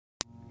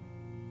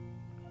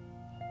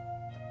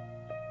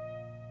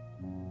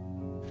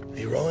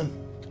rolling?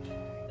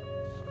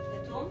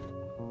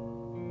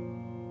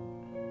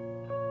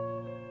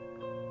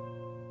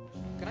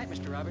 Good night,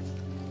 Mr. Roberts.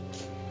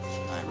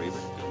 Good night, Reaver.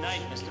 Good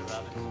night, Mr.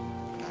 Roberts.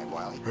 Good night,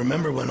 Wiley.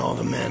 Remember when all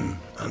the men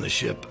on the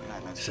ship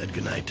said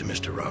goodnight to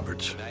Mr.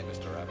 Roberts? Good night,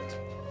 Mr. Roberts.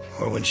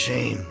 Or when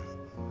Shane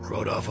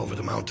rode off over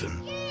the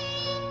mountain?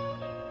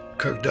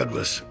 Kirk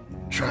Douglas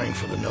trying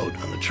for the note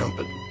on the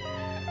trumpet.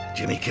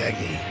 Jimmy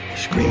Cagney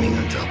screaming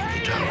on top of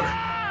the tower.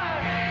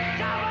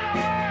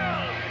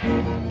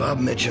 Bob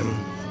Mitchum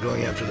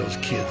going after those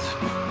kids.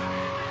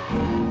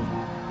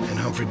 And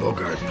Humphrey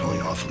Bogart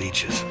pulling off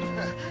leeches.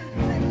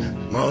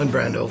 Marlon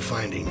Brando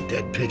finding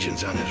dead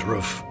pigeons on his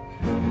roof.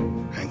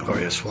 And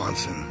Gloria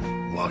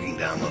Swanson walking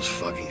down those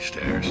fucking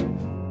stairs.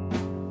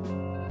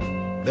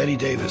 Betty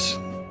Davis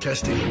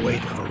testing the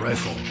weight of a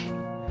rifle.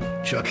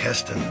 Chuck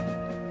Heston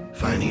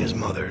finding his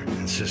mother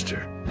and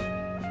sister.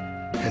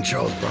 And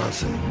Charles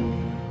Bronson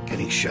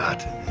getting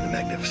shot in The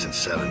Magnificent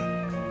Seven.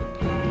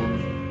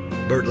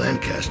 Burt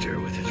Lancaster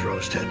with his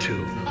rose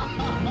tattoo.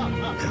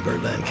 And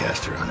Burt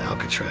Lancaster on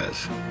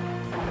Alcatraz.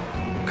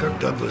 Kirk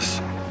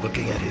Douglas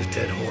looking at his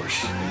dead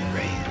horse in the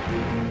rain.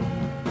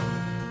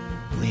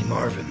 Lee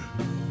Marvin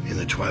in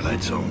The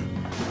Twilight Zone.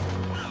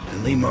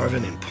 And Lee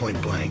Marvin in Point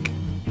Blank.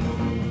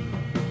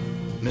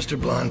 Mr.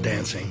 Blonde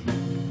dancing.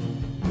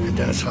 And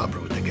Dennis Hopper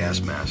with the gas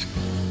mask.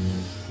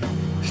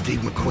 Steve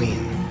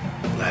McQueen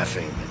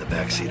laughing in the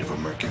backseat of a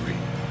Mercury.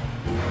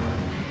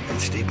 And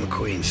Steve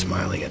McQueen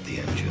smiling at the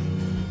engine.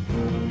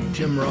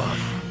 Tim Roth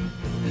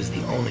is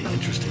the only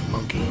interesting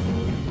monkey.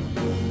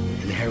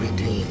 And Harry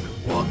Dean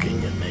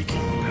walking and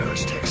making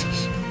Paris,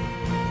 Texas.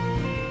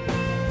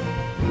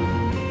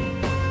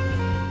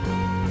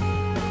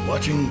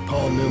 Watching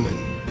Paul Newman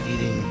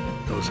eating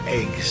those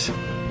eggs.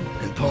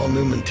 And Paul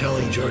Newman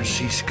telling George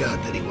C.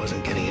 Scott that he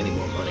wasn't getting any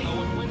more money.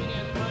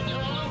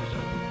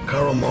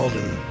 Carl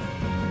Malden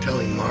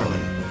telling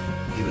Marlon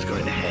he was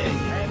going to hang.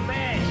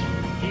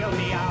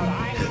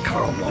 And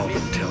Carl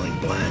Malden telling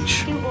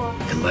Blanche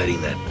and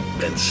lighting that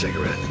bent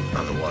cigarette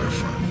on the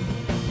waterfront.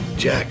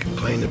 Jack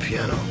playing the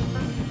piano.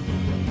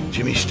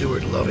 Jimmy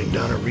Stewart loving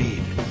Donna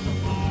Reed.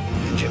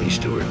 And Jimmy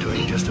Stewart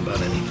doing just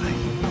about anything.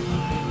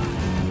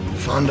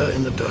 Fonda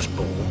in the Dust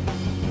Bowl.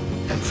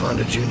 And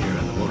Fonda Jr.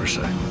 on the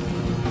motorcycle.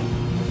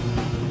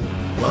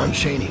 Lon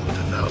Chaney with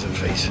 1,000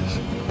 Faces.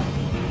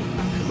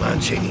 And Lon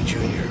Chaney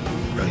Jr.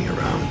 running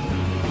around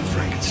with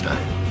Frankenstein.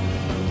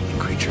 And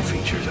creature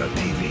features on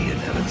TV in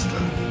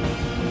Evanston.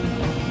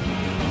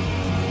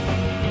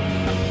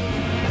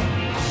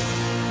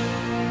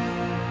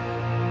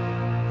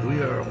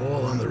 We are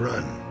all on the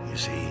run, you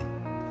see.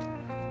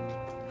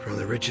 From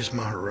the richest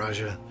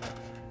Maharaja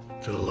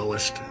to the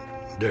lowest,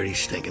 dirty,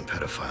 stinking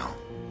pedophile.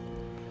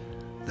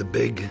 The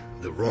big,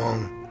 the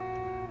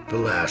wrong, the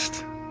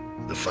last,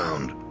 the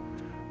found,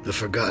 the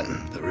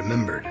forgotten, the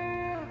remembered,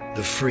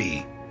 the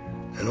free,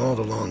 and all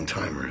the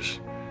long-timers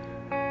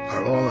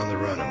are all on the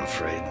run, I'm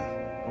afraid,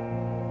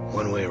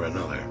 one way or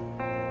another.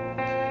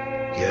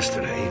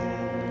 Yesterday,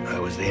 I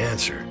was the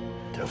answer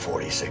to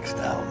 46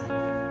 down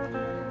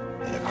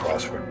in a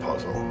crossword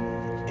puzzle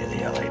in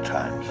the LA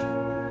Times.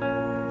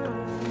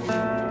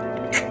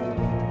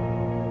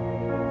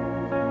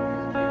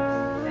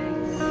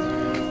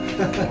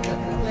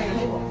 Thanks.